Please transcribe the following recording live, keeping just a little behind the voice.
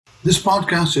This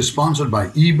podcast is sponsored by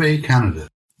eBay Canada.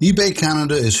 eBay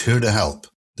Canada is here to help.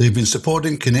 They've been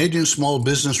supporting Canadian small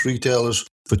business retailers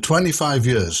for 25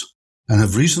 years and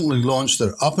have recently launched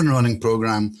their Up and Running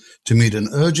program to meet an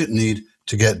urgent need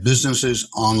to get businesses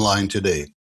online today.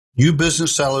 New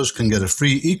business sellers can get a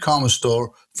free e-commerce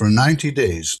store for 90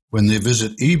 days when they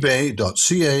visit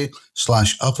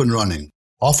ebay.ca/upandrunning.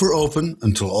 Offer open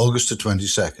until August the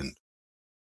 22nd.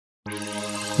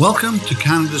 Welcome to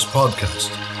Canada's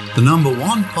podcast, the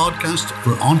 #1 podcast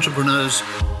for entrepreneurs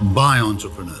by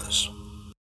entrepreneurs.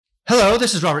 Hello,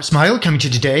 this is Robert Smile coming to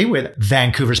you today with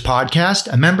Vancouver's Podcast,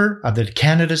 a member of the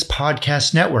Canada's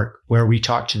Podcast Network, where we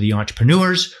talk to the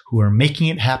entrepreneurs who are making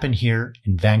it happen here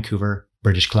in Vancouver,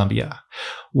 British Columbia.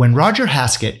 When Roger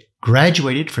Haskett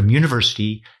graduated from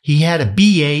university, he had a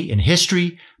BA in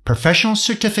history, professional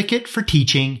certificate for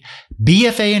teaching,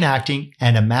 BFA in acting,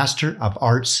 and a Master of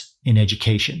Arts in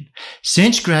education.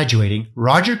 Since graduating,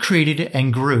 Roger created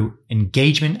and grew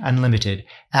Engagement Unlimited,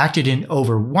 acted in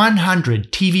over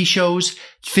 100 TV shows,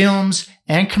 films,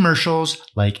 and commercials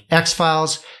like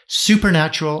X-Files,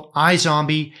 Supernatural,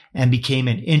 iZombie, and became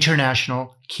an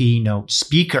international keynote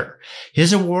speaker.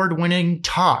 His award-winning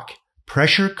talk,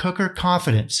 Pressure Cooker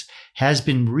Confidence, has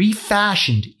been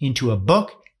refashioned into a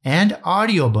book and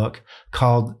audiobook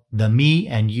called The Me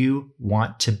and You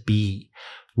Want to Be.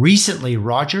 Recently,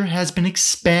 Roger has been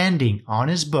expanding on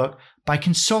his book by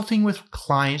consulting with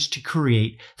clients to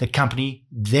create the company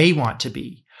they want to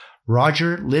be.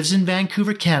 Roger lives in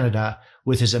Vancouver, Canada,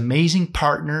 with his amazing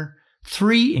partner,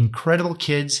 3 incredible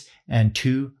kids, and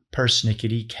 2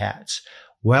 persnickety cats.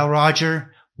 Well,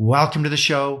 Roger, welcome to the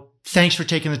show. Thanks for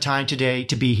taking the time today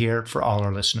to be here for all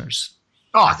our listeners.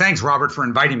 Oh, thanks, Robert, for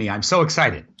inviting me. I'm so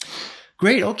excited.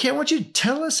 Great. Okay, I want you to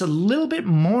tell us a little bit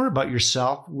more about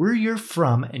yourself, where you're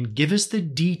from, and give us the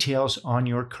details on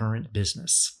your current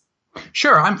business.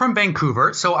 Sure. I'm from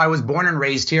Vancouver. So I was born and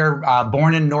raised here,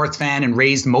 born in North Van and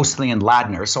raised mostly in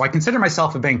Ladner. So I consider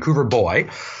myself a Vancouver boy.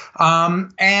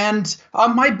 And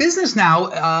my business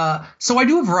now, so I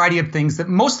do a variety of things that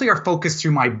mostly are focused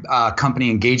through my company,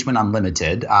 Engagement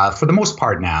Unlimited, for the most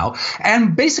part now.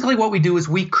 And basically what we do is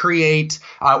we create,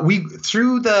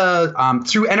 through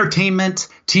entertainment,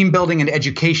 team building, and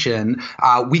education,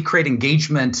 we create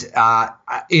engagement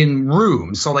in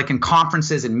rooms. So like in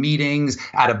conferences and meetings,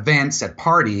 at events, at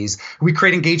parties, we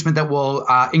create engagement that will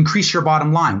increase your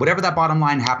bottom line, whatever that bottom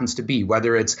line happens to be,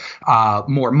 whether it's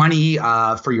more money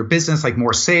for your business, like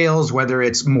more sales, whether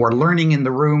it's more learning in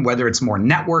the room, whether it's more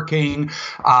networking.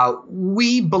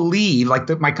 We believe,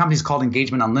 my company's called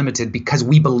Engagement Unlimited because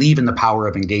we believe in the power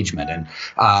of engagement. And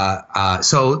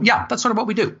so, yeah, that's sort of what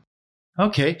we do.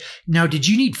 Okay. Now, did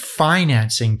you need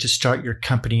financing to start your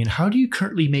company, and how do you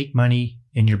currently make money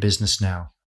in your business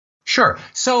now? Sure.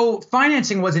 So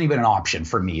financing wasn't even an option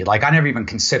for me. Like I never even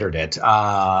considered it.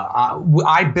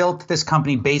 I built this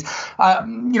company based,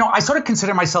 I sort of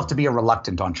consider myself to be a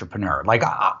reluctant entrepreneur. Like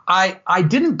I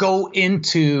didn't go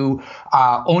into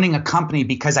owning a company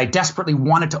because I desperately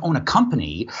wanted to own a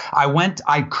company.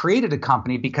 I created a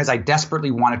company because I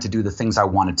desperately wanted to do the things I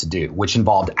wanted to do, which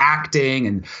involved acting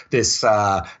and this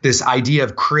idea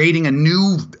of creating a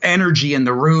new energy in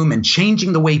the room and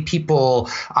changing the way people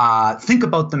think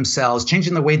about themselves,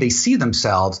 changing the way they see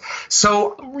themselves.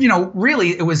 So, really,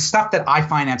 it was stuff that I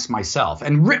financed myself.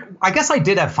 And I guess I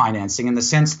did have financing in the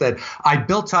sense that I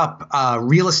built up a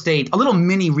little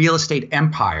mini real estate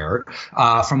empire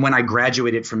from when I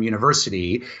graduated from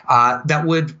university that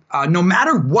would, no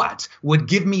matter what, would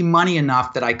give me money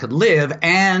enough that I could live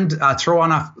and throw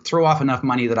off enough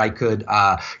money that I could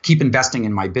keep investing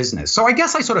in my business. So I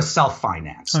guess I sort of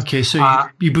self-financed. Okay, so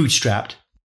you bootstrapped.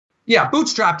 Yeah,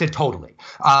 bootstrapped it totally.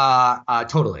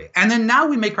 Totally. And then now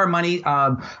we make our money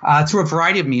through a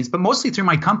variety of means, but mostly through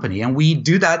my company. And we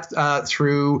do that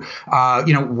through,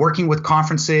 working with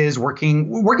conferences,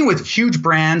 working with huge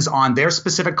brands on their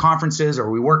specific conferences, or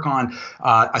we work on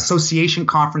association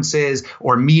conferences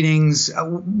or meetings.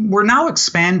 We're now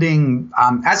expanding,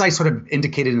 as I sort of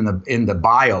indicated in the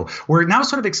bio, we're now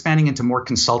sort of expanding into more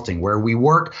consulting, where we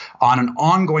work on an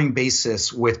ongoing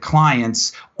basis with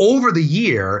clients over the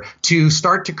year to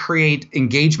start to create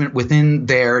engagement within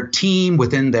their team,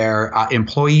 within their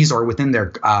employees, or within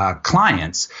their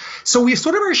clients. So we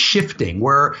sort of are shifting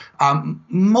where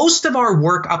most of our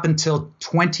work up until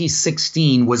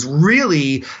 2016 was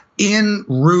really in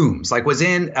rooms, was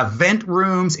in event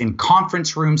rooms, in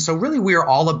conference rooms. So really we are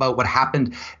all about what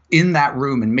happened in that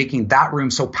room and making that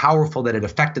room so powerful that it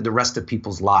affected the rest of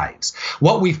people's lives.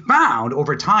 What we found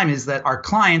over time is that our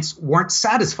clients weren't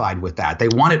satisfied with that. They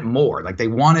wanted more. They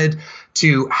wanted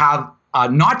to have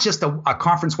not just a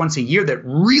conference once a year that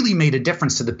really made a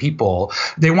difference to the people.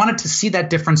 They wanted to see that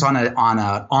difference on an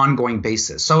ongoing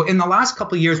basis. So in the last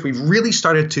couple of years, we've really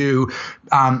started to,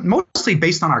 mostly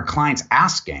based on our clients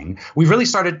asking, we've really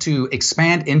started to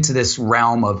expand into this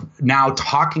realm of now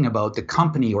talking about the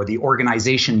company or the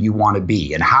organization you want to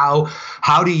be, and how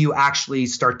do you actually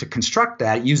start to construct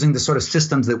that using the sort of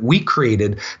systems that we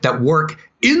created that work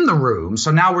in the room. So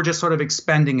now we're just sort of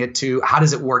expanding it to how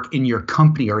does it work in your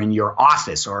company or in your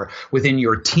office or within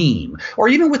your team or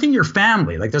even within your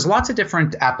family. Like there's lots of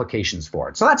different applications for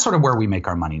it. So that's sort of where we make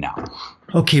our money now.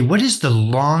 Okay, what is the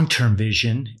long-term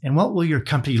vision and what will your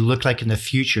company look like in the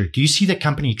future? Do you see the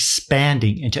company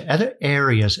expanding into other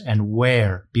areas and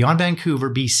where beyond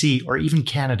Vancouver, BC, or even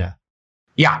Canada?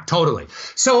 Yeah, totally.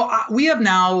 So we have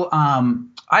now,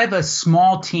 I have a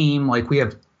small team, like we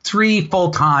have 3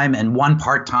 full-time and 1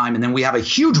 part-time. And then we have a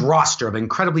huge roster of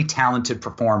incredibly talented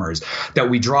performers that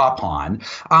we draw upon.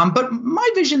 But my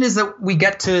vision is that we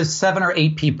get to 7 or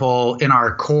 8 people in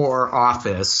our core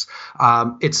office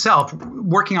itself,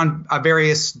 working on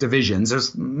various divisions.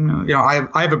 There's,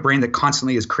 I have a brain that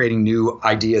constantly is creating new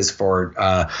ideas for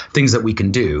things that we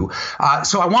can do.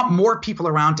 So I want more people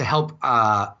around to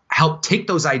help take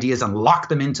those ideas and lock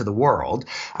them into the world.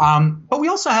 But we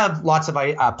also have lots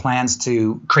of plans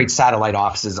to create satellite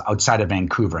offices outside of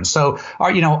Vancouver. And so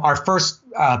our first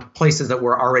places that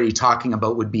we're already talking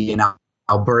about would be in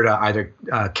Alberta, either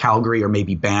Calgary or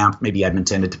maybe Banff, maybe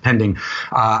Edmonton, depending,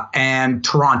 and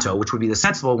Toronto, which would be the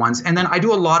sensible ones. And then I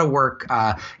do a lot of work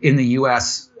in the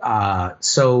U.S.,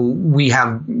 so we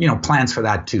have plans for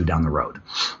that too down the road.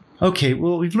 Okay,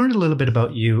 well, we've learned a little bit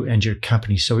about you and your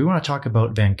company, so we want to talk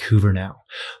about Vancouver now.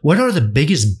 What are the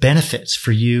biggest benefits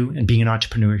for you and being an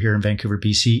entrepreneur here in Vancouver,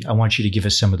 BC? I want you to give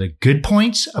us some of the good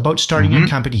points about starting a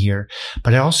company here,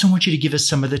 but I also want you to give us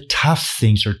some of the tough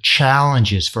things or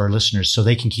challenges for our listeners so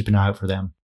they can keep an eye out for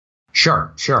them.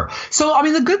 Sure. So,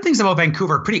 the good things about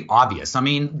Vancouver are pretty obvious.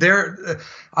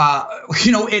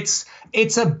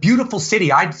 It's a beautiful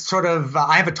city. I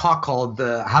have a talk called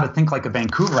How to Think Like a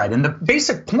Vancouverite. And the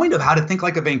basic point of how to think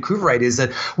like a Vancouverite is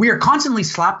that we are constantly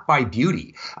slapped by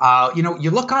beauty.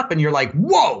 You look up and you're like,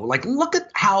 whoa, like look at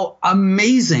how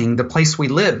amazing the place we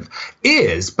live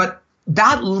is. But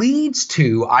that leads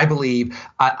to, I believe,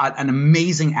 an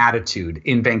amazing attitude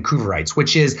in Vancouverites,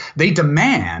 which is they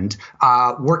demand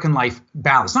work and life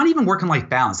balance. Not even work and life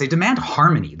balance. They demand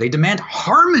harmony. They demand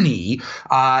harmony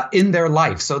in their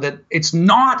life, so that it's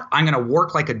not I'm going to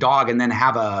work like a dog and then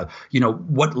have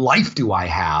what life do I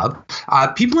have?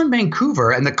 People in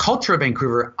Vancouver and the culture of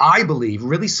Vancouver, I believe,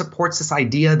 really supports this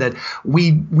idea that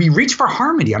we reach for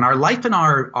harmony, and our life and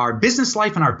our business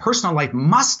life and our personal life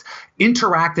must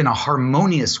interact in a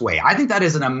harmonious way. I think that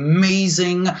is an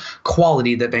amazing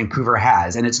quality that Vancouver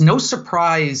has. And it's no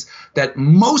surprise that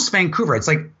most Vancouverites,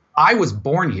 like I was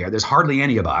born here. There's hardly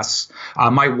any of us.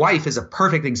 My wife is a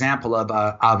perfect example of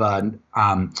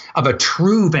a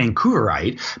true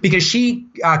Vancouverite, because she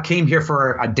came here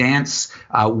for a dance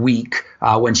week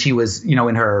when she was,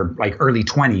 in her early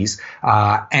 20s,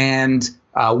 and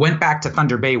went back to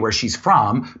Thunder Bay, where she's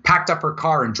from, packed up her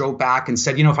car and drove back and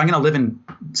said, if I'm going to live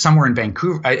somewhere in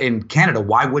Vancouver, in Canada,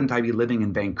 why wouldn't I be living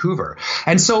in Vancouver?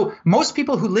 And so most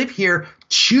people who live here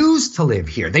choose to live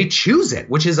here. They choose it,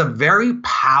 which is a very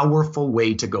powerful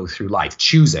way to go through life,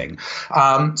 choosing.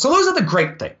 So those are the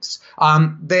great things.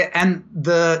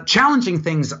 The challenging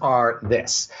things are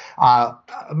this.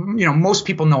 Most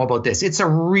people know about this. It's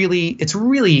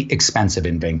really expensive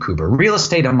in Vancouver. Real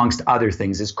estate, amongst other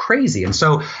things, is crazy. And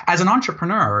so as an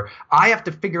entrepreneur, I have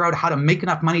to figure out how to make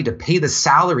enough money to pay the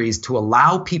salaries to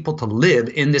allow people to live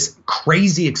in this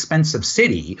crazy expensive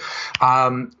city,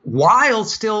 while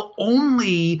still only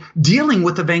dealing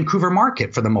with the Vancouver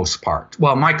market for the most part.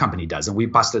 Well, my company does, and we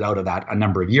busted out of that a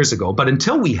number of years ago. But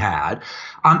until we had,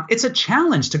 it's a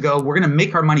challenge to go, we're going to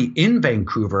make our money in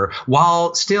Vancouver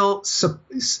while still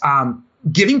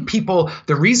giving people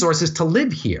the resources to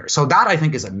live here. So that, I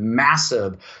think, is a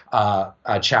massive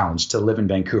challenge to live in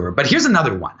Vancouver. But here's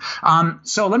another one.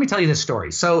 So let me tell you this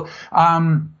story. So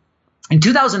in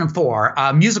 2004,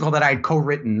 a musical that I had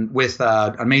co-written with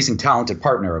an amazing, talented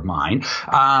partner of mine,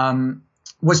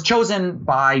 was chosen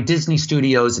by Disney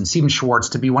Studios and Stephen Schwartz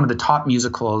to be one of the top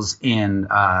musicals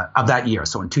of that year.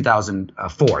 So in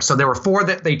 2004. So there were 4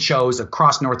 that they chose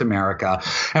across North America.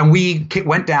 And we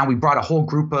went down, we brought a whole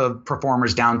group of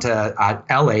performers down to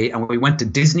LA, and we went to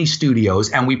Disney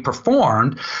Studios and we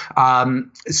performed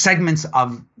segments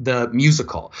of the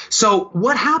musical. So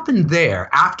what happened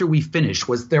there after we finished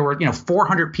was there were,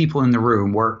 400 people in the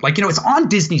room. It's on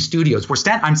Disney Studios.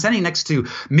 I'm standing next to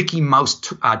Mickey Mouse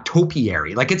topiary.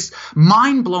 scary. Like, it's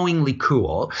mind-blowingly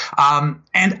cool.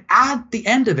 And at the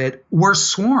end of it, we're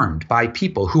swarmed by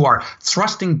people who are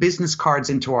thrusting business cards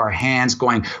into our hands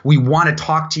going, we want to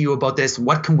talk to you about this.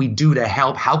 What can we do to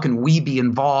help? How can we be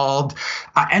involved?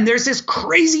 And there's this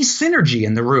crazy synergy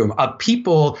in the room of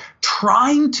people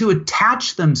trying to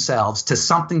attach themselves to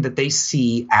something that they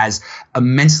see as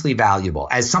immensely valuable,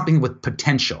 as something with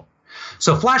potential.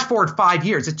 So flash forward 5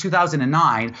 years, it's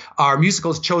 2009, our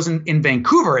musical is chosen in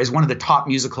Vancouver as one of the top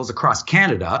musicals across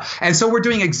Canada. And so we're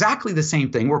doing exactly the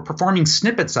same thing. We're performing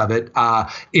snippets of it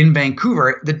in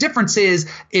Vancouver. The difference is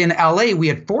in LA, we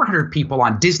had 400 people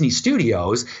on Disney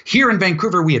Studios. Here in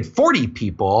Vancouver, we had 40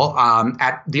 people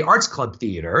at the Arts Club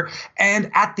Theater. And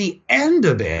at the end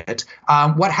of it,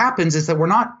 what happens is that we're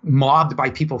not mobbed by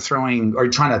people throwing or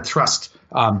trying to thrust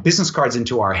business cards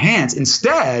into our hands.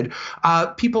 Instead,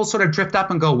 people sort of drift up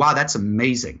and go, wow, that's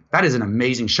amazing. That is an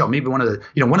amazing show. Maybe one of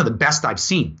the best I've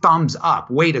seen. Thumbs up.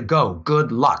 Way to go.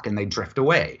 Good luck. And they drift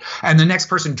away. And the next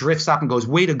person drifts up and goes,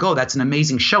 way to go. That's an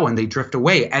amazing show. And they drift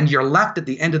away. And you're left at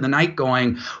the end of the night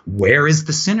going, where is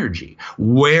the synergy?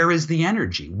 Where is the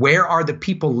energy? Where are the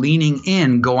people leaning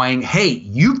in going, hey,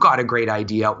 you've got a great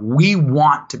idea. We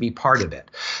want to be part of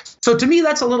it. So to me,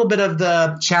 that's a little bit of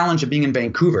the challenge of being in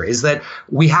Vancouver, is that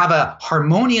we have a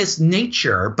harmonious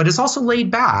nature, but it's also laid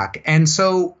back. And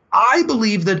so I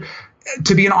believe that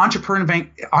to be an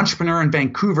entrepreneur in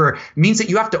Vancouver means that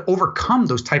you have to overcome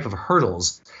those type of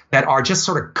hurdles that are just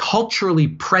sort of culturally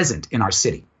present in our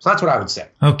city. So that's what I would say.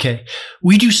 Okay.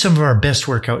 We do some of our best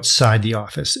work outside the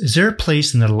office. Is there a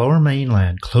place in the Lower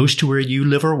Mainland, close to where you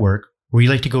live or work, where you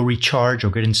like to go recharge or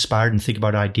get inspired and think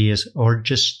about ideas or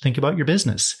just think about your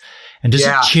business? And does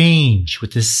it change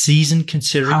with this season,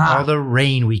 considering all the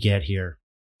rain we get here?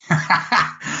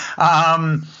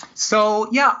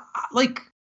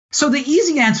 So the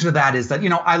easy answer to that is that,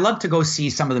 I love to go see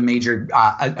some of the major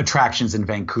attractions in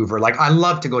Vancouver. Like, I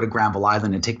love to go to Granville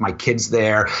Island and take my kids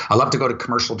there. I love to go to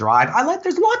Commercial Drive.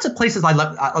 There's lots of places I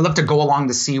love to go along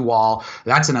the seawall.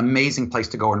 That's an amazing place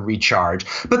to go and recharge.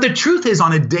 But the truth is,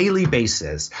 on a daily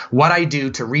basis, what I do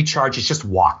to recharge is just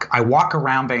walk. I walk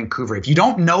around Vancouver. If you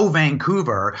don't know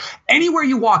Vancouver, anywhere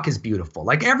you walk is beautiful.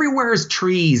 Like, everywhere is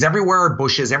trees, everywhere are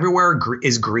bushes, everywhere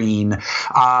is green.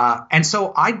 And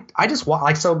so I just walk.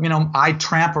 I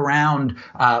tramp around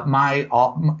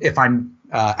if I'm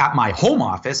at my home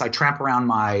office, I tramp around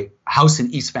my house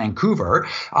in East Vancouver.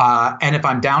 And if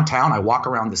I'm downtown, I walk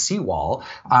around the seawall.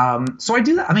 So I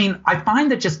do that. I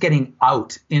find that just getting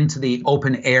out into the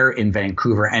open air in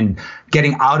Vancouver and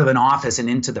getting out of an office and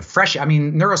into the fresh,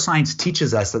 neuroscience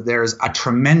teaches us that there's a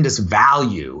tremendous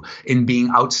value in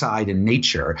being outside in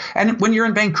nature. And when you're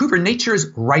in Vancouver, nature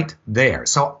is right there.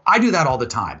 So I do that all the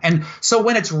time. And so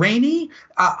when it's rainy,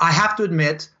 I have to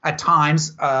admit, at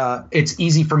times, it's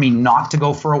easy for me not to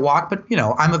go for a walk. But,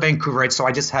 I'm a Vancouverite, so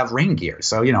I just have rain gear.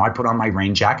 So, I put on my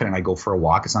rain jacket and I go for a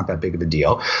walk. It's not that big of a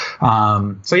deal.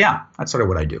 So, yeah, that's sort of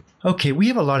what I do. Okay, we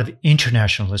have a lot of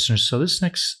international listeners. So this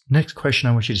next question,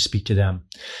 I want you to speak to them.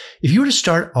 If you were to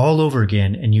start all over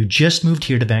again and you just moved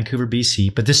here to Vancouver,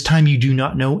 BC, but this time you do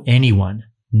not know anyone,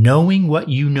 knowing what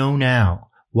you know now,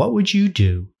 what would you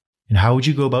do? And how would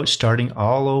you go about starting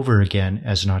all over again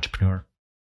as an entrepreneur?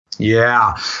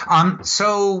 Yeah.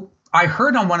 So I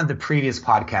heard on one of the previous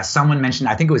podcasts, someone mentioned,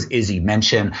 I think it was Izzy,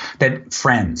 mentioned that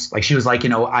friends, like she was like,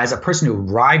 as a person who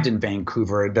arrived in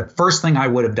Vancouver, the first thing I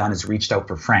would have done is reached out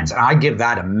for friends. And I give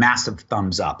that a massive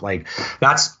thumbs up. Like,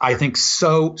 that's, I think,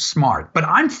 so smart. But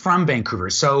I'm from Vancouver.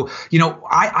 So,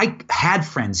 I had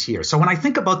friends here. So when I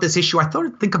think about this issue, I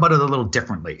think about it a little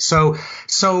differently. So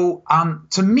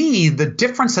to me, the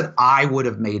difference that I would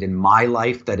have made in my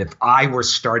life, that if I were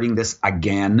starting this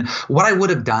again, what I would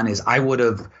have done is I would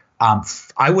have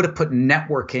put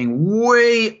networking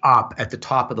way up at the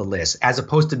top of the list, as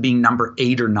opposed to being number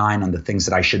 8 or 9 on the things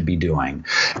that I should be doing.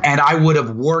 And I would have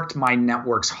worked my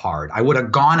networks hard. I would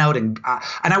have gone out and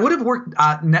I would have worked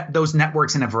those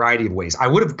networks in a variety of ways. I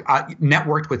would have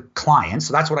networked with clients.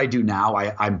 So that's what I do now.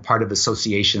 I'm part of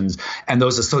associations, and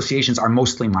those associations are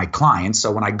mostly my clients.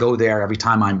 So when I go there, every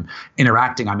time I'm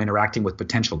interacting with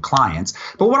potential clients.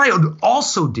 But what I would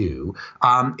also do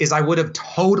is I would have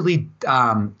totally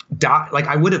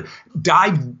I would have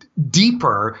dived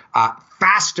deeper,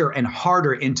 faster and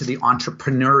harder into the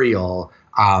entrepreneurial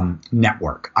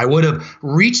network. I would have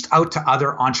reached out to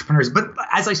other entrepreneurs. But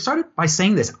as I started by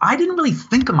saying this, I didn't really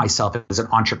think of myself as an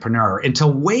entrepreneur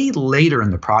until way later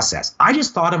in the process. I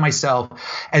just thought of myself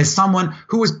as someone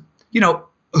who was,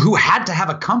 who had to have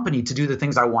a company to do the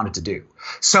things I wanted to do.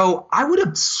 So I would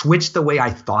have switched the way I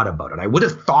thought about it. I would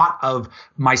have thought of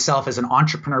myself as an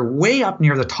entrepreneur way up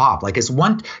near the top. Like as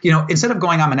one, instead of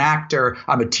going, I'm an actor,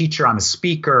 I'm a teacher, I'm a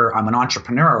speaker, I'm an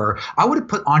entrepreneur, I would have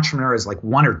put entrepreneur as like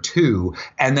 1 or 2.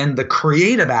 And then the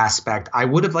creative aspect, I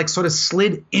would have like sort of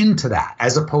slid into that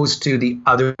as opposed to the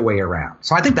other way around.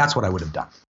 So I think that's what I would have done.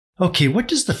 Okay, what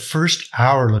does the first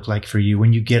hour look like for you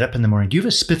when you get up in the morning? Do you have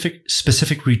a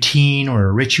specific routine or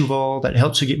a ritual that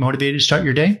helps you get motivated to start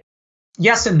your day?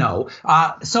 Yes and no.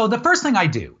 So the first thing I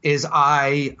do is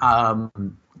I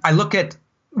look at,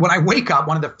 when I wake up,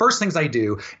 one of the first things I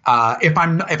do, if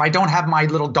I don't have my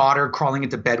little daughter crawling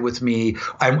into bed with me,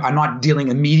 I'm not dealing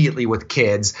immediately with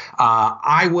kids,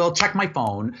 I will check my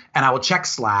phone and I will check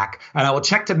Slack and I will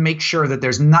check to make sure that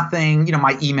there's nothing,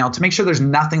 my email, to make sure there's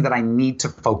nothing that I need to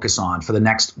focus on for the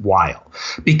next while.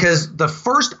 Because the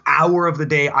first hour of the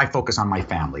day, I focus on my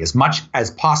family as much as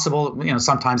possible.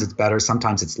 Sometimes it's better,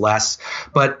 sometimes it's less.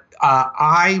 But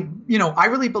I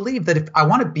really believe that if I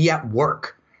want to be at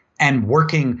work and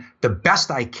working the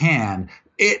best I can,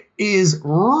 it is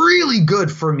really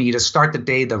good for me to start the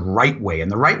day the right way.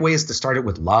 And the right way is to start it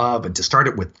with love and to start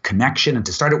it with connection and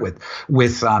to start it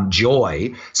with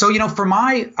joy. So, for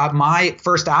my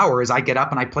first hour is I get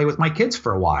up and I play with my kids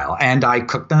for a while and I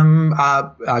cook them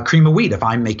cream of wheat if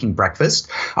I'm making breakfast,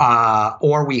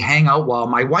 or we hang out while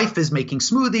my wife is making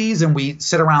smoothies and we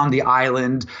sit around the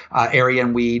island area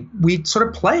and we sort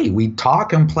of play, we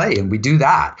talk and play and we do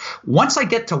that. Once I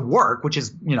get to work, which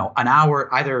is, an hour,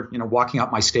 either, walking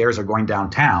up my stairs or going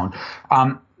downtown,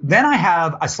 then I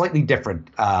have a slightly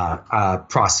different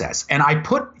process. And I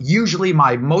put usually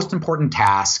my most important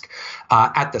task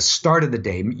at the start of the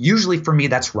day. Usually for me,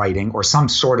 that's writing or some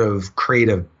sort of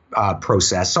creative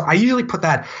process. So I usually put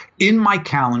that in my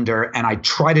calendar and I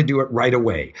try to do it right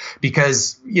away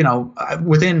because,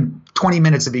 within 20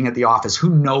 minutes of being at the office, who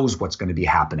knows what's going to be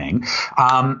happening.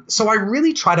 So I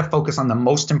really try to focus on the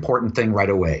most important thing right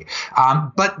away.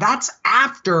 But that's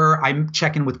after I'm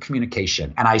checking with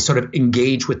communication and I sort of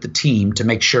engage with the team to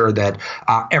make sure that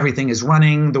everything is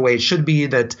running the way it should be.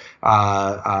 So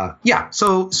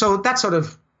that's sort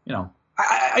of,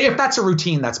 if that's a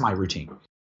routine, that's my routine.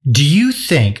 Do you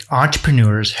think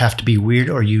entrepreneurs have to be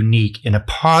weird or unique in a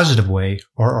positive way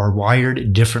or are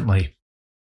wired differently?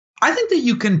 I think that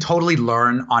you can totally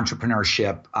learn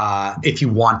entrepreneurship if you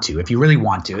want to, if you really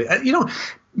want to.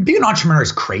 Being an entrepreneur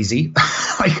is crazy.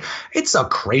 Like, it's a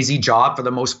crazy job for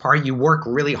the most part. You work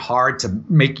really hard to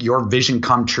make your vision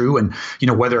come true. And,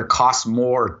 whether it costs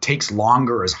more or takes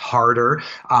longer or is harder.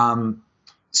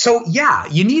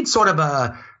 You need sort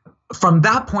of from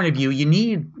that point of view, you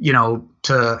need,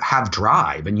 to have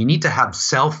drive and you need to have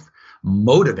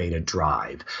self-motivated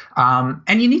drive.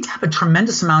 And you need to have a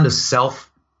tremendous amount of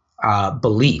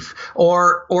self-belief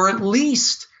or at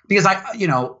least, because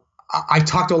I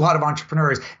talk to a lot of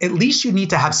entrepreneurs, at least you need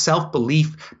to have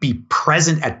self-belief be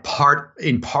present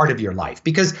in part of your life,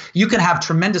 because you can have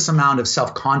tremendous amount of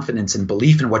self-confidence and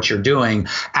belief in what you're doing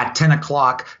at 10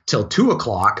 o'clock till 2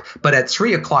 o'clock. But at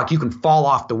 3 o'clock, you can fall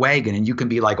off the wagon and you can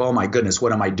be like, oh my goodness,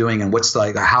 what am I doing? And what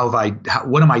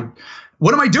am I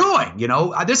doing?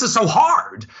 This is so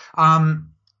hard.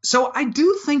 So I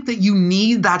do think that you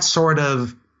need that sort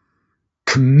of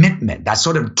commitment, that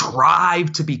sort of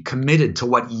drive to be committed to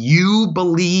what you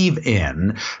believe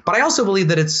in. But I also believe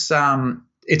that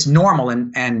it's normal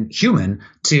and human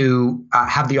to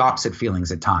have the opposite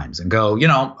feelings at times and go,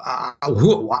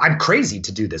 I'm crazy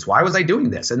to do this. Why was I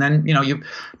doing this? And then, you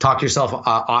talk yourself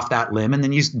off that limb and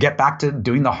then you get back to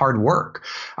doing the hard work.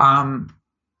 I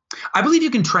believe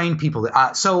you can train people.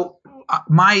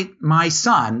 My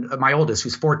son, my oldest,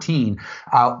 who's 14,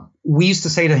 we used to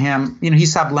say to him, he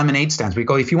used to have lemonade stands. We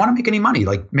go, if you want to make any money,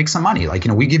 like make some money. Like,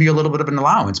 we give you a little bit of an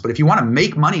allowance, but if you want to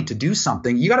make money to do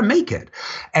something, you got to make it.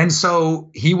 And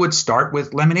so he would start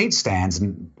with lemonade stands,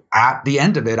 and at the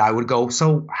end of it, I would go,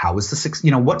 so how was the success?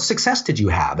 What success did you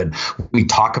have? And we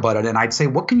talk about it. And I'd say,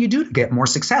 what can you do to get more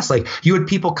success? Like, you had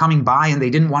people coming by and they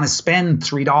didn't want to spend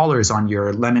 $3 on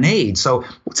your lemonade. So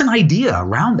what's an idea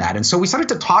around that? And so we started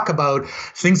to talk about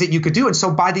things that you could do. And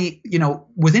so by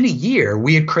within a year,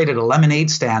 we had created a lemonade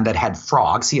stand that had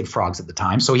frogs. He had frogs at the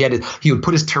time. So he would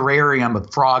put his terrarium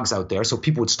of frogs out there. So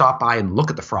people would stop by and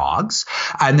look at the frogs.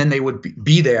 And then they would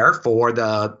be there for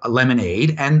the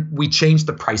lemonade. And we changed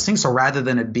the pricing. So rather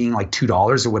than it being like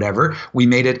 $2 or whatever, we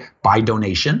made it by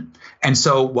donation. And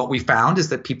so what we found is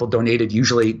that people donated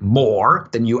usually more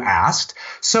than you asked.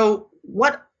 So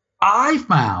what I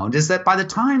found is that by the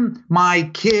time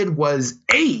my kid was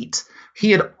 8,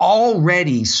 he had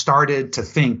already started to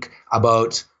think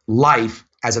about life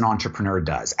as an entrepreneur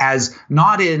does, as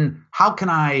not in how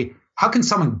can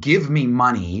someone give me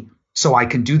money so I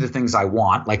can do the things I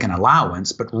want, like an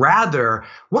allowance, but rather,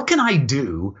 what can I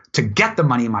do to get the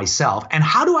money myself? And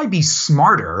how do I be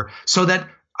smarter so that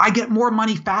I get more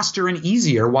money faster and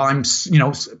easier while I'm,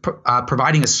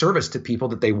 providing a service to people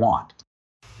that they want?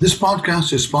 This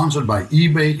podcast is sponsored by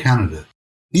eBay Canada.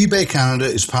 eBay Canada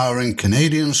is powering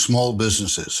Canadian small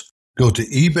businesses. Go to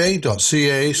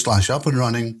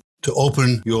ebay.ca/up-and-running to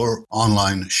open your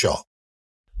online shop.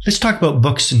 Let's talk about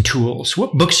books and tools.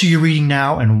 What books are you reading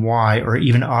now and why, or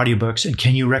even audiobooks? And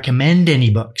can you recommend any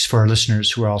books for our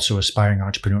listeners who are also aspiring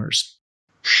entrepreneurs?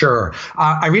 Sure.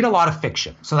 I read a lot of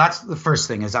fiction. So that's the first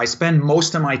thing is I spend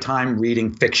most of my time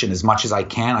reading fiction as much as I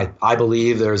can. I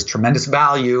believe there's tremendous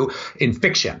value in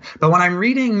fiction. But when I'm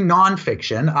reading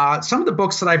nonfiction, some of the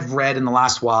books that I've read in the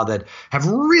last while that have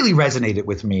really resonated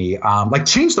with me, like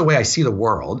changed the way I see the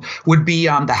world, would be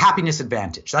The Happiness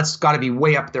Advantage. That's got to be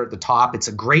way up there at the top. It's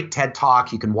a great TED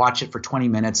Talk. You can watch it for 20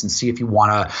 minutes and see if you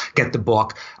want to get the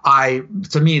book.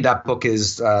 To me, that book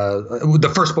is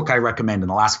the first book I recommend in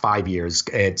the last 5 years.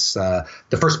 It's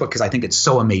the first book because I think it's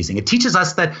so amazing. It teaches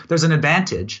us that there's an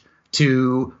advantage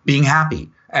to being happy.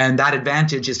 And that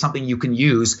advantage is something you can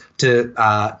use to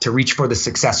reach for the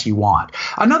success you want.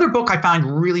 Another book I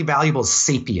found really valuable is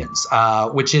Sapiens,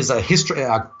 which is a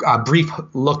brief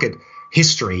look at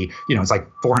history. It's like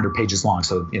 400 pages long,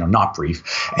 so not brief.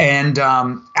 And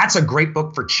that's a great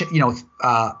book for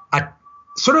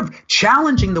sort of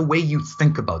challenging the way you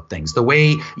think about things, the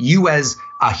way you as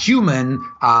a human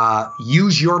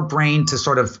use your brain to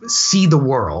sort of see the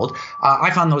world.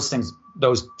 I found those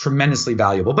tremendously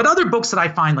valuable. But other books that I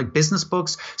find, like business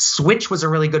books, Switch was a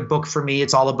really good book for me.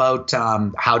 It's all about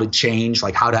how to change,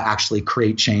 like how to actually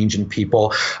create change in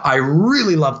people. I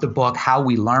really love the book How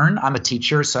We Learn. I'm a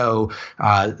teacher, so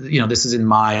this is in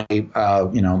my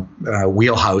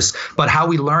wheelhouse. But How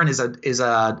We Learn is a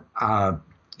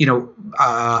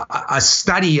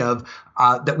study of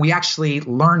that we actually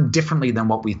learn differently than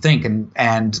what we think,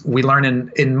 and we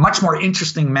learn in much more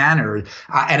interesting manner.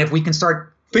 And if we can start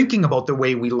thinking about the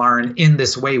way we learn in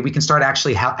this way, we can start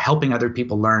actually helping other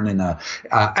people learn and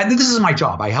this is my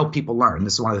job. I help people learn.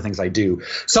 This is one of the things I do.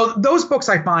 So those books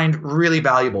I find really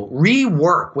valuable.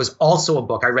 Rework was also a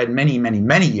book I read many, many,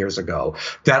 many years ago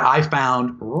that I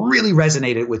found really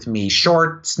resonated with me.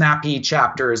 Short, snappy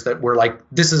chapters that were like,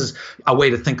 this is a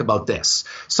way to think about this.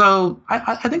 So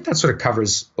I think that sort of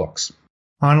covers books.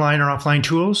 Online or offline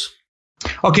tools?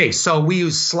 Okay, so we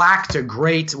use Slack to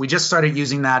great. We just started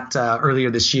using that earlier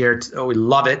this year. We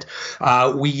love it. I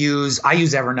use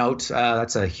Evernote.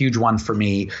 That's a huge one for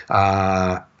me.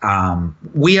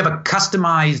 We have a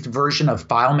customized version of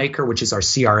FileMaker, which is our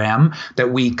CRM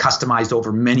that we customized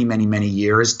over many, many, many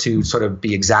years to sort of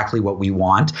be exactly what we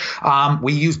want.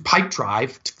 We use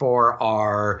Pipedrive for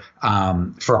our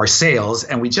sales,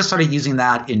 and we just started using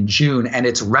that in June, and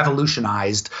it's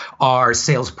revolutionized our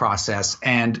sales process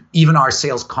and even our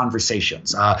sales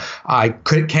conversations. I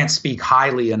can't speak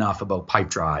highly enough about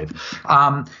Pipedrive.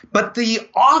 But the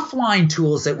offline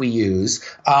tools that we use,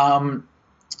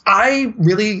 I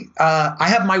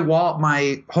have my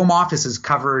home office is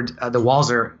covered, the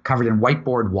walls are covered in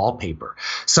whiteboard wallpaper.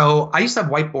 So I used to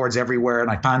have whiteboards everywhere, and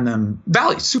I found them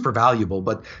super valuable,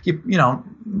 but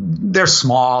they're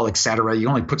small, et cetera. You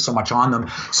only put so much on them.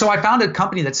 So I found a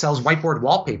company that sells whiteboard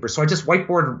wallpaper. So I just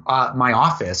whiteboard my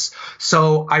office.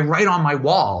 So I write on my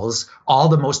walls all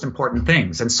the most important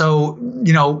things. And so,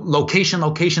 location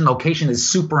is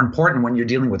super important when you're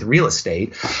dealing with real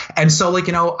estate. And so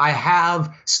I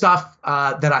have stuff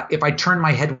that if I turn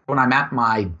my head when I'm at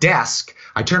my desk,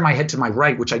 I turn my head to my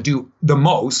right, which I do the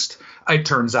most. It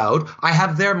turns out I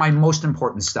have there my most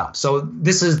important stuff. So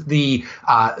this is my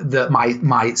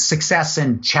success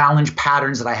and challenge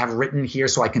patterns that I have written here,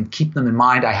 so I can keep them in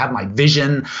mind. I have my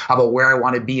vision about where I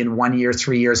want to be in 1 year,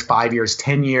 3 years, 5 years,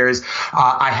 10 years.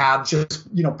 I have just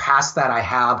past that. I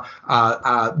have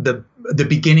the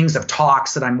beginnings of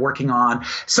talks that I'm working on.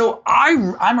 So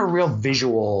I'm a real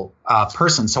visual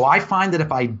person. So I find that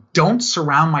if I don't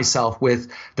surround myself with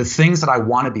the things that I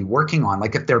want to be working on,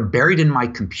 like if they're buried in my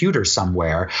computer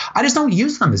somewhere, I just don't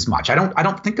use them as much. I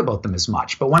don't think about them as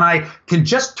much. But when I can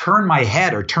just turn my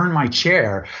head or turn my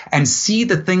chair and see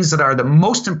the things that are the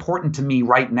most important to me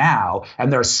right now,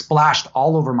 and they're splashed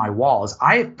all over my walls,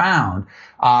 I have found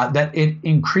that it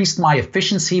increased my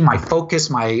efficiency, my focus,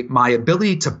 my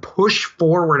ability to push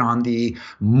forward on the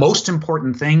most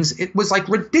important things. It was like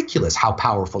ridiculous how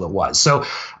powerful it was. So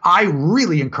I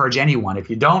really encourage anyone, if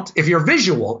you're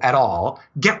visual at all,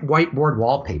 get whiteboard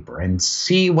wallpaper and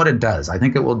see what it does. I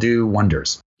think it will do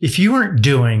wonders. If you weren't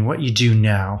doing what you do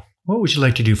now, What would you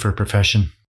like to do for a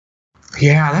profession?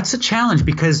 Yeah, that's a challenge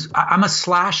because I'm a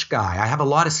slash guy. I have a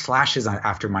lot of slashes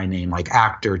after my name, like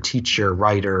actor, teacher,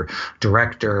 writer,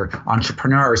 director,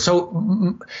 entrepreneur.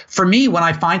 So for me, when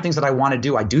I find things that I want to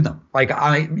do, I do them. Like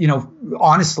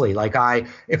honestly, like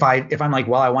if I'm like,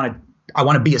 well, I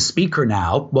want to be a speaker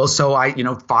now. Well, so 8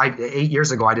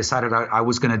 years ago, I decided I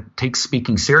was going to take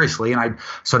speaking seriously, and I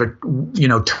sort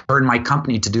of, turn my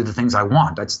company to do the things I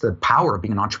want. That's the power of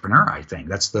being an entrepreneur. I think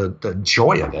that's the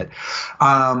joy of it.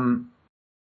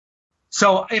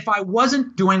 So if I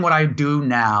wasn't doing what I do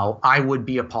now, I would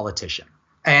be a politician.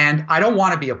 And I don't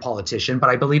want to be a politician, but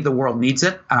I believe the world needs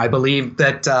it. And I believe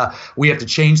that we have to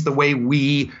change the way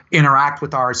we interact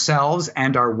with ourselves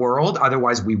and our world.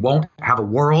 Otherwise, we won't have a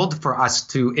world for us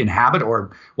to inhabit,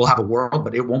 or we'll have a world,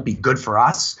 but it won't be good for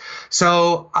us.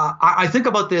 So I think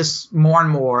about this more and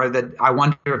more, that I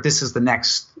wonder if this is the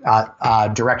next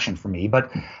direction for me.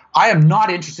 But I am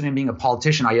not interested in being a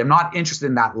politician. I am not interested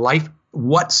in that life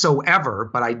whatsoever,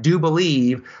 but I do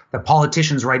believe that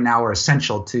politicians right now are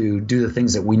essential to do the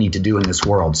things that we need to do in this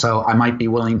world. So I might be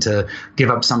willing to give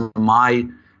up some of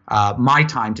my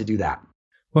time to do that.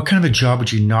 What kind of a job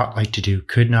would you not like to do?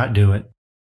 Could not do it?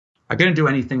 I couldn't do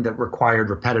anything that required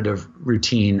repetitive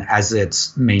routine as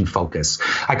its main focus.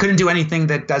 I couldn't do anything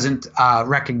that doesn't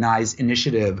recognize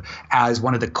initiative as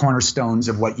one of the cornerstones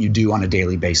of what you do on a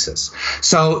daily basis.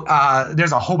 So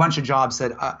there's a whole bunch of jobs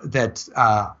that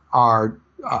are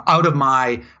out of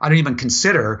I don't even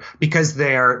consider, because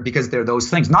they're those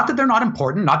things. Not that they're not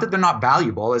important, not that they're not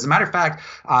valuable. As a matter of fact,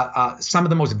 some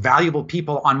of the most valuable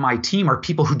people on my team are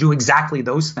people who do exactly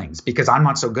those things, because I'm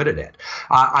not so good at it.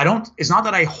 It's not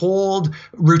that I hold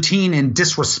routine in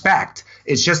disrespect.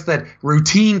 It's just that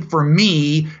routine for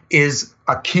me is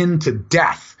akin to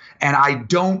death. And I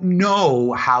don't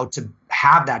know how to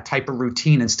have that type of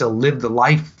routine and still live the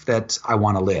life that I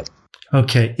want to live.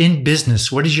 Okay. In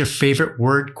business, what is your favorite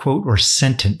word, quote, or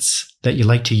sentence that you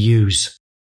like to use?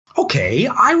 Okay.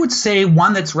 I would say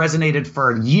one that's resonated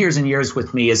for years and years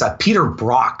with me is a Peter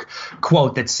Brock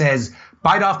quote that says,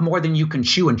 "Bite off more than you can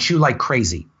chew and chew like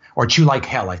crazy." Or chew like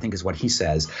hell, I think is what he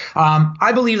says.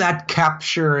 I believe that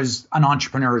captures an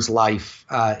entrepreneur's life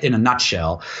in a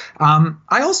nutshell.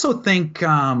 I also think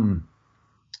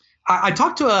I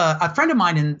talked to a friend of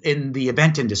mine in the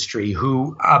event industry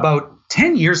who about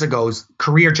 10 years ago's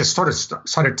career just sort of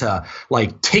started to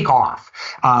like take off.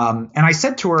 And I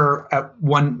said to her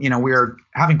we were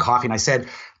having coffee, and I said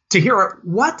to her,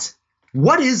 what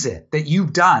is it that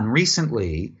you've done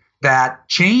recently that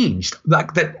changed,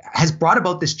 like that has brought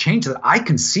about this change that I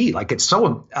can see, like it's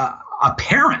so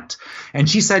apparent? And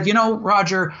she said,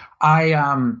 Roger,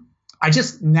 I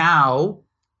just now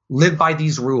live by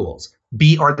these rules.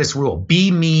 Be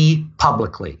me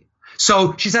publicly.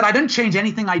 So she said, I didn't change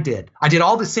anything I did. I did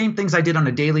all the same things I did on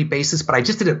a daily basis, but I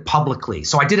just did it publicly.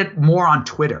 So I did it more on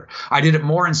Twitter. I did it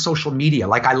more in social media.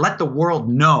 Like I let the world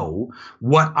know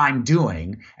what I'm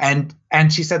doing. And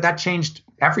she said that changed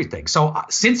everything. So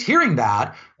since hearing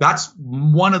that, that's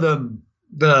one of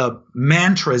the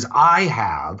mantras I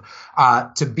have,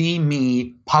 to be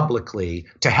me publicly,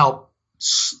 to help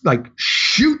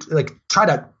try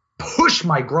to push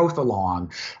my growth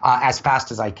along as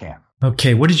fast as I can.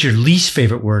 Okay. What is your least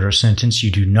favorite word or sentence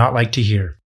you do not like to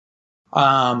hear?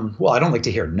 Well, I don't like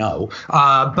to hear no,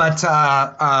 but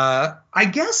I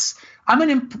guess I'm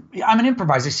an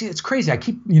improviser. See, it's crazy. I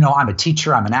keep, I'm a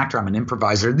teacher, I'm an actor, I'm an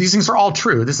improviser. These things are all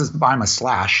true. This is why I'm a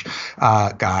slash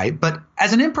guy. But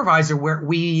as an improviser,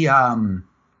 we're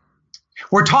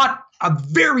taught a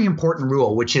very important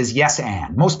rule, which is yes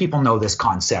and. Most people know this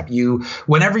concept.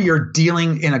 Whenever you're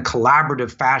dealing in a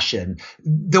collaborative fashion,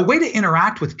 the way to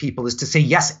interact with people is to say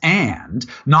yes and,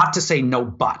 not to say no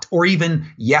but, or even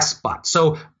yes but.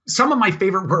 So some of my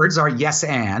favorite words are yes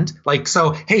and. Like,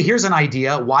 so, hey, here's an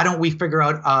idea. Why don't we figure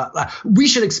out, we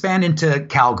should expand into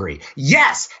Calgary.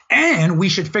 Yes, and we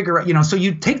should figure out, so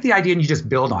you take the idea and you just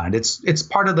build on it. It's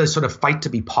part of the sort of fight to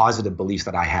be positive belief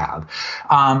that I have.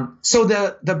 So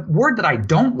the word that I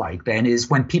don't like then is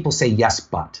when people say yes,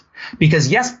 but. Because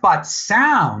yes, but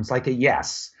sounds like a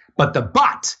yes, but the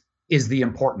but is the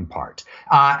important part.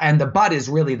 And the but is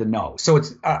really the no. So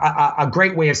it's a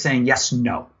great way of saying yes,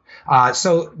 no.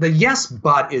 So the yes,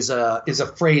 but is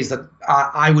a phrase that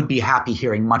I would be happy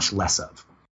hearing much less of.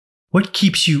 What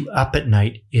keeps you up at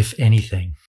night, if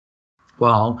anything?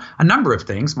 Well, a number of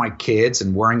things. My kids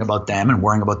and worrying about them and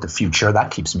worrying about the future, that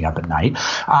keeps me up at night.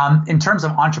 In terms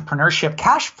of entrepreneurship,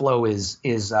 cash flow is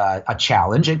a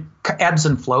challenge. It ebbs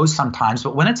and flows sometimes,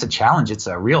 but when it's a challenge, it's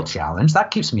a real challenge.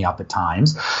 That keeps me up at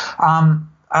times.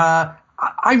 I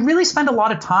really spend a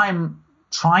lot of time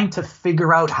trying to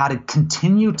figure out how to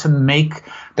continue to make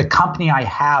the company I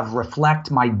have reflect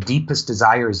my deepest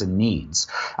desires and needs.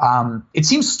 It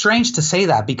seems strange to say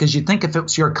that because you'd think if it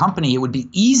was your company, it would be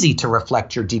easy to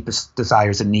reflect your deepest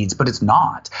desires and needs, but it's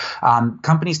not.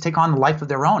 Companies take on a life of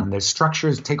their own, and their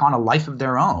structures take on a life of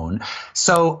their own.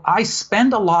 So I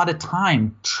spend a lot of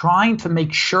time trying to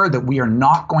make sure that we are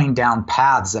not going down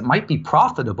paths that might be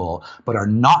profitable, but are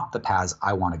not the paths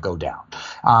I want to go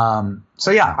down. So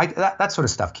yeah, that sort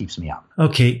of stuff keeps me up.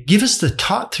 Okay. Give us the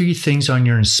top 3 things on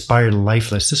your inspired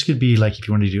life list. This could be like if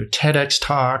you want to do a TEDx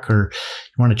talk or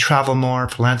you want to travel more,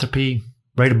 philanthropy,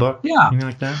 write a book, anything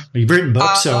like that. You've written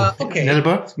books, okay. Another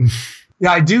book?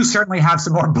 Yeah, I do certainly have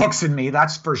some more books in me,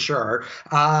 that's for sure.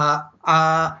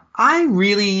 I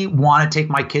really want to take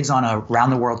my kids on a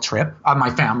round-the-world trip, my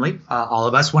family, all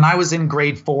of us. When I was in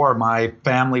grade 4, my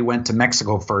family went to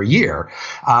Mexico for a year.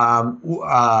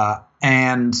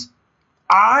 And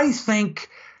I think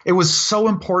it was so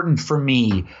important for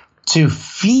me to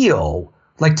feel,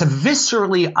 like to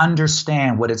viscerally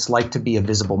understand what it's like to be a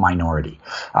visible minority.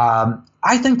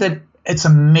 I think that it's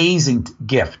an amazing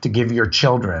gift to give your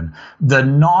children the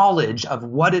knowledge of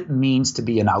what it means to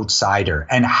be an outsider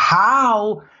and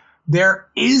how there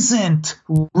isn't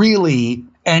really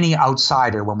any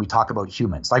outsider when we talk about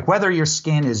humans. Like whether your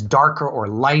skin is darker or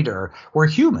lighter, we're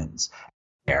humans.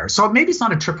 So maybe it's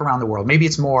not a trip around the world. Maybe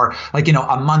it's more like,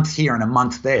 a month here and a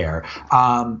month there.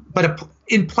 But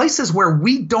in places where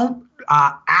we don't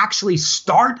actually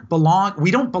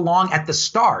we don't belong at the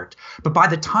start. But by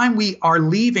the time we are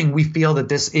leaving, we feel that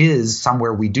this is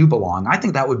somewhere we do belong. I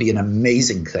think that would be an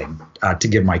amazing thing to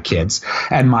give my kids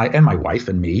and my wife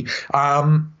and me.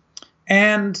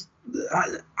 And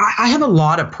I have a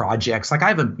lot of projects. Like I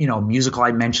have a musical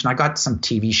I mentioned. I got some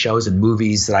TV shows and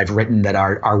movies that I've written that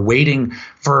are waiting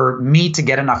for me to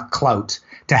get enough clout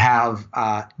to have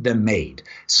them made.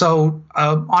 So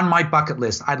on my bucket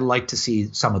list, I'd like to see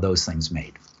some of those things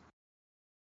made.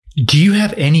 Do you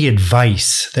have any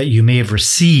advice that you may have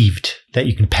received that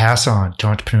you can pass on to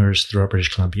entrepreneurs throughout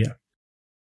British Columbia?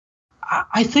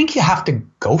 I think you have to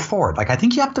go for it. Like, I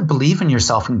think you have to believe in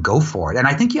yourself and go for it. And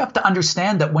I think you have to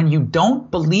understand that when you don't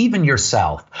believe in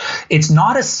yourself, it's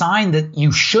not a sign that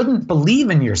you shouldn't believe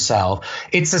in yourself.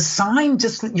 It's a sign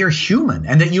just that you're human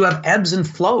and that you have ebbs and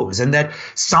flows and that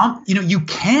you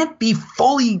can't be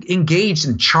fully engaged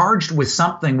and charged with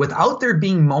something without there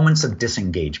being moments of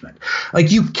disengagement.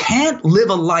 Like you can't live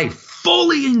a life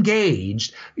fully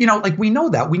engaged. Like we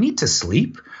know that we need to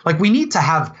sleep. Like we need to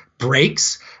have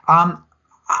breaks.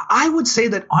 I would say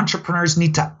that entrepreneurs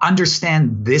need to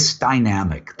understand this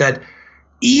dynamic, that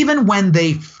even when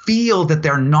they feel that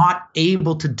they're not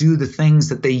able to do the things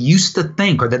that they used to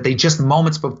think or that they just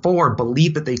moments before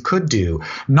believed that they could do,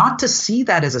 not to see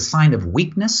that as a sign of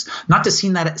weakness, not to see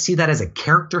that as a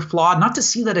character flaw, not to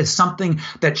see that as something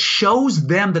that shows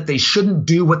them that they shouldn't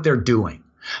do what they're doing,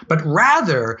 but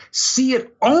rather see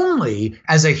it only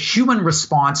as a human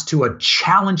response to a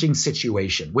challenging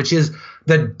situation, which is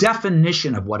the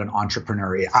definition of what an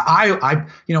entrepreneur is.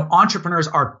 Entrepreneurs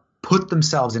put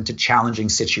themselves into challenging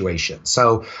situations.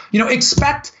 So,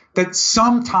 expect that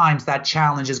sometimes that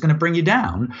challenge is going to bring you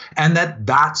down and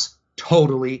that's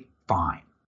totally fine.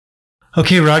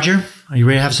 Okay, Roger, are you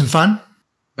ready to have some fun?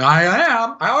 I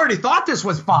am. I already thought this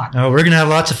was fun. Oh, we're going to have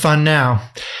lots of fun now.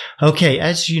 Okay,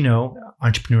 as you know,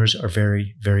 entrepreneurs are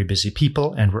very, very busy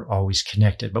people and we're always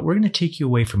connected, but we're going to take you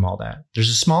away from all that. There's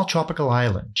a small tropical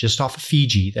island just off of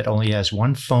Fiji that only has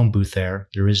one phone booth there.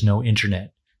 There is no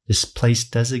internet. This place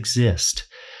does exist.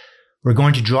 We're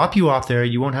going to drop you off there.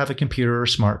 You won't have a computer or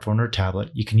smartphone or tablet.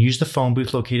 You can use the phone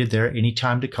booth located there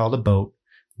anytime to call the boat.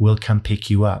 We'll come pick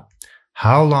you up.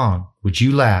 How long would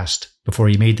you last before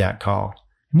you made that call?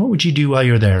 And what would you do while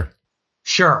you're there?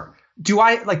 Sure.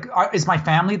 Is my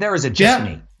family there or is it just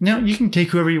me? No, you can take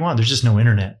whoever you want. There's just no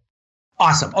internet.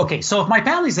 Awesome. Okay. So if my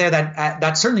family's there,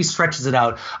 that certainly stretches it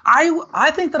out.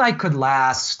 I think that I could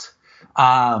last,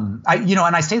 and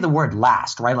I say the word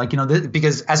last, right?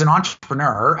 Because as an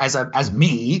entrepreneur, as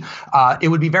me, it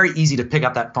would be very easy to pick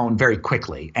up that phone very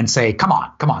quickly and say, come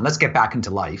on, let's get back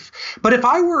into life. But if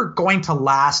I were going to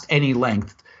last any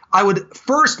length, I would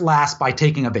first last by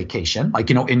taking a vacation,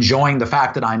 enjoying the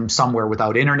fact that I'm somewhere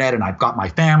without internet and I've got my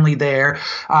family there.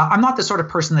 I'm not the sort of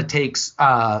person that takes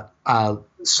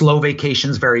slow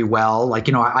vacations very well. I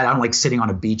don't like sitting on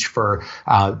a beach for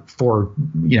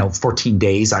 14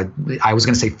 days. I was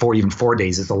going to say 4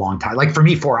 days is a long time. Like for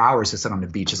me, 4 hours to sit on the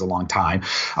beach is a long time.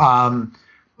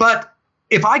 But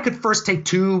if I could first take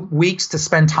 2 weeks to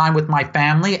spend time with my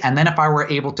family, and then if I were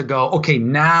able to go, okay,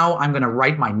 now I'm going to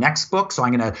write my next book, so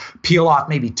I'm going to peel off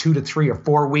maybe 2 to 3 or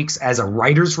 4 weeks as a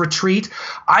writer's retreat,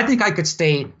 I think I could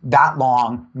stay that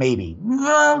long, maybe.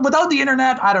 Without the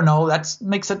internet, I don't know. That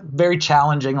makes it very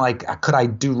challenging. Like, could I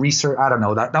do research? I don't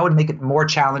know. That would make it more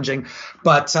challenging.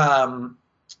 But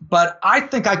I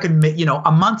think I could,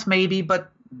 a month maybe, but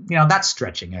that's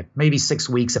stretching it. Maybe 6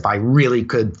 weeks if I really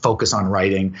could focus on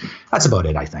writing. That's about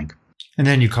it, I think. And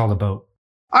then you call the boat.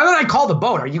 I call the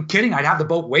boat. Are you kidding? I'd have the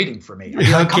boat waiting for me. I'd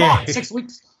be like, come on, 6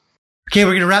 weeks. Okay,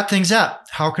 we're going to wrap things up.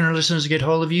 How can our listeners get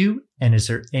hold of you? And is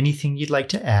there anything you'd like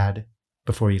to add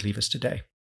before you leave us today?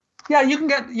 Yeah, you can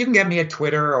get me at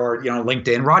Twitter or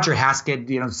LinkedIn. Roger Haskett,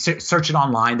 search it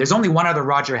online. There's only one other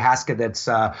Roger Haskett that's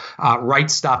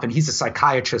writes stuff, and he's a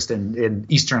psychiatrist in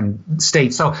Eastern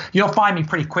States. So you'll find me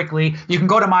pretty quickly. You can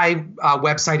go to my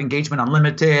website,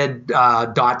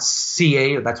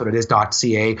 engagementunlimited.ca. That's what it is,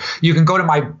 .ca. You can go to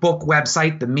my book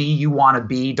website,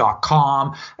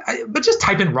 themeyouwannabe.com. But just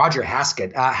type in Roger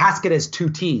Haskett. Haskett has 2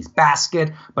 T's,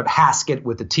 basket, but Haskett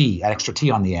with a T, an extra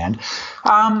T on the end.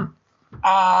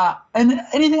 And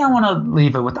anything I want to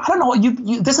leave it with, I don't know.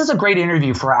 This is a great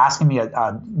interview for asking me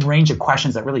a range of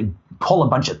questions that really pull a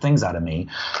bunch of things out of me.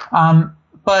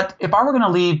 But if I were going to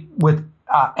leave with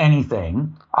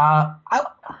anything, I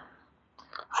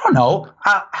don't know.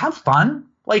 Have fun.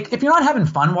 Like, if you're not having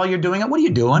fun while you're doing it, what are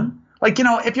you doing? Like,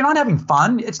 if you're not having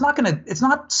fun, it's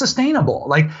not sustainable.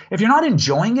 Like, if you're not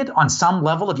enjoying it on some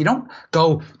level, if you don't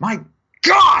go, my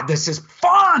God, this is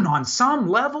fun on some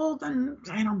level, then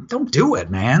don't do it,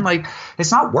 man. Like,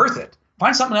 it's not worth it.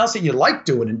 Find something else that you like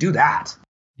doing and do that.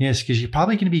 Yes, because you're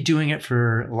probably going to be doing it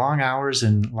for long hours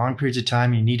and long periods of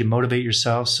time. You need to motivate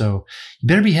yourself. So you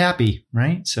better be happy,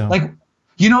 right? So, like,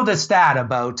 the stat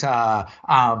about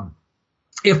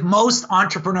if most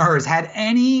entrepreneurs had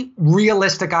any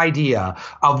realistic idea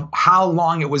of how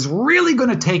long it was really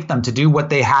going to take them to do what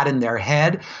they had in their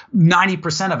head,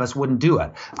 90% of us wouldn't do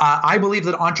it. I believe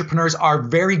that entrepreneurs are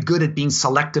very good at being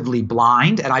selectively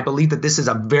blind, and I believe that this is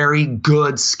a very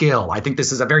good skill. I think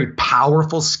this is a very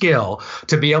powerful skill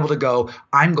to be able to go,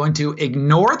 I'm going to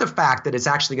ignore the fact that it's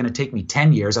actually going to take me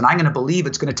 10 years, and I'm going to believe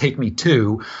it's going to take me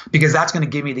 2, because that's going to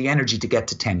give me the energy to get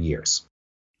to 10 years.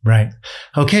 Right.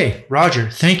 Okay, Roger,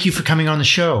 thank you for coming on the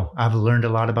show. I've learned a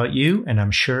lot about you, and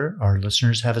I'm sure our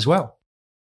listeners have as well.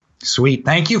 Sweet.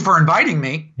 Thank you for inviting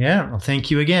me. Yeah, well, thank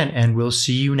you again, and we'll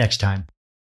see you next time.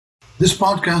 This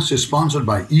podcast is sponsored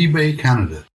by eBay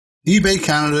Canada. eBay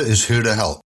Canada is here to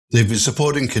help. They've been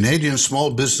supporting Canadian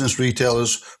small business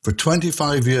retailers for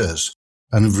 25 years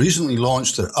and have recently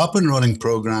launched their Up and Running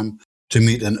program to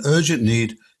meet an urgent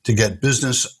need to get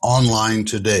business online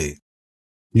today.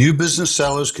 New business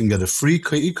sellers can get a free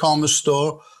e-commerce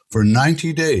store for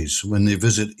 90 days when they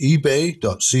visit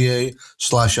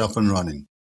ebay.ca/upandrunning.